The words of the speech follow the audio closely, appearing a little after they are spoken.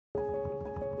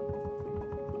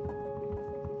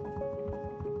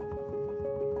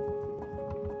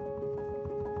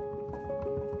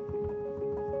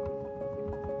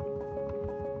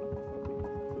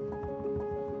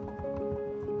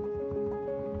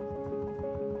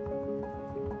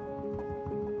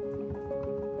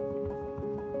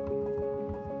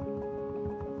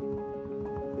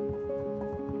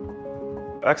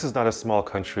X is not a small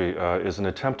country is an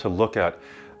attempt to look at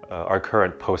our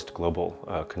current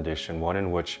post-global condition, one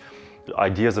in which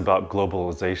ideas about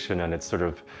globalization and its sort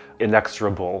of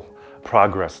inexorable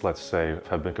progress, let's say,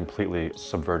 have been completely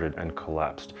subverted and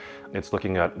collapsed. It's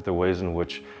looking at the ways in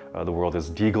which the world is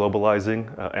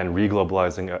de-globalizing and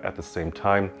re-globalizing at the same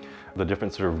time, the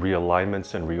different sort of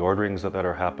realignments and reorderings that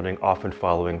are happening, often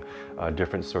following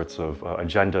different sorts of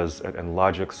agendas and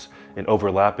logics in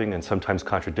overlapping and sometimes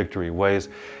contradictory ways.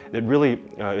 It really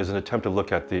is an attempt to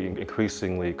look at the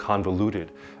increasingly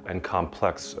convoluted and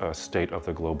complex state of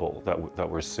the global that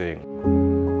we're seeing.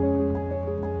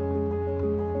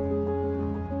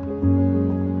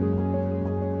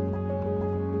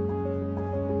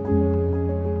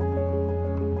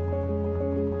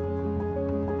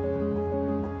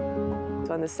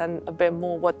 To understand a bit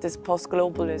more what this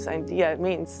post-globalist idea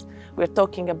means. We're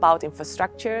talking about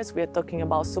infrastructures, we're talking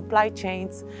about supply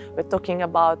chains, we're talking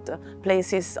about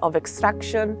places of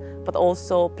extraction, but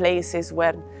also places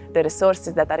where the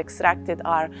resources that are extracted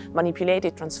are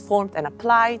manipulated, transformed, and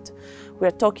applied.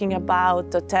 We're talking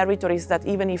about territories that,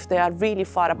 even if they are really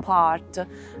far apart,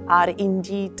 are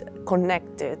indeed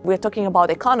connected. We're talking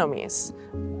about economies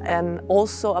and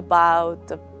also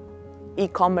about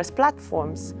e-commerce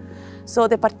platforms. So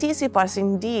the participants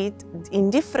indeed,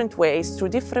 in different ways, through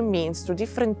different means, through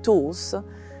different tools,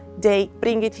 they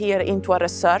bring it here into a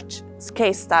research,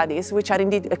 case studies, which are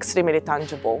indeed extremely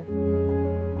tangible.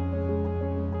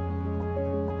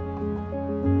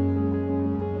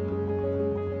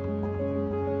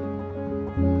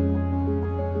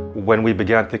 When we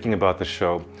began thinking about the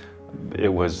show,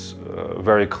 it was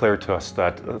very clear to us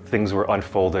that things were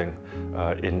unfolding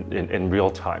in real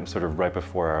time, sort of right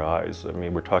before our eyes. I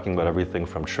mean, we're talking about everything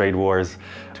from trade wars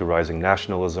to rising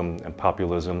nationalism and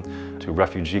populism to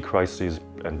refugee crises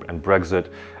and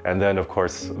Brexit. And then, of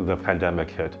course, the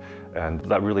pandemic hit. And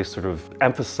that really sort of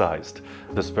emphasized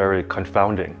this very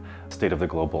confounding state of the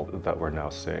global that we're now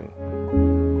seeing.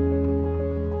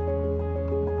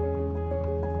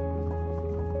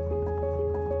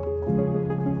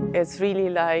 It's really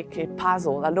like a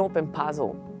puzzle, an open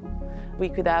puzzle. We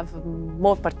could have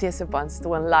more participants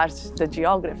to enlarge the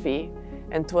geography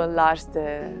and to enlarge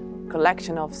the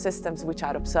collection of systems which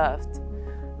are observed.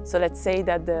 So let's say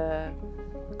that the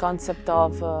concept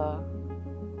of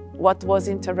what was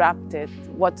interrupted,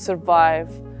 what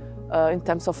survived in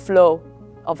terms of flow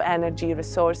of energy,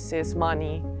 resources,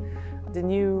 money, the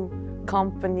new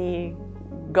company,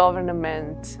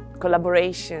 government,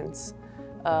 collaborations,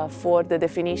 for the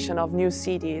definition of new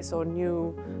cities or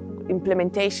new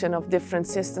implementation of different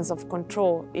systems of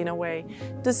control, in a way.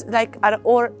 This are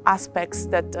all aspects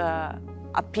that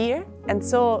appear. And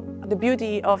so the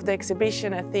beauty of the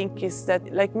exhibition, I think, is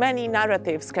that many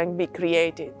narratives can be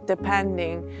created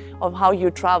depending on how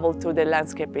you travel through the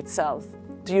landscape itself.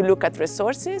 Do you look at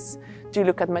resources? Do you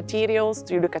look at materials?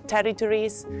 Do you look at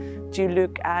territories? Do you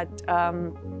look at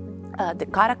the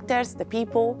characters, the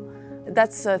people?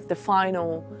 That's the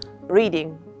final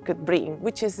reading could bring,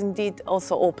 which is indeed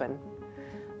also open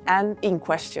and in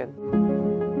question.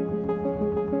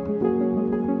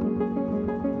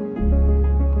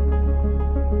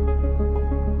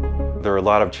 There are a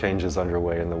lot of changes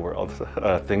underway in the world.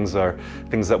 Things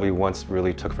that we once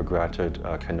really took for granted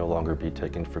can no longer be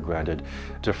taken for granted.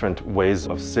 Different ways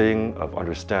of seeing, of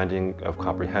understanding, of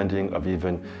comprehending, of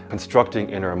even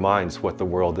constructing in our minds what the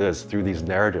world is through these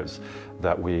narratives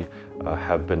that we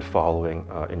have been following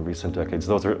in recent decades.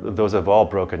 Those have all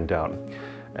broken down.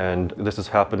 And this is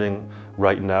happening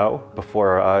right now before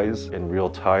our eyes in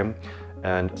real time.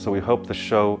 And so we hope the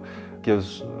show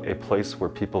gives a place where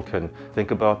people can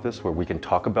think about this, where we can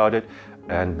talk about it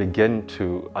and begin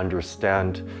to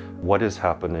understand what is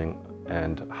happening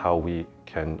and how we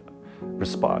can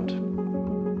respond.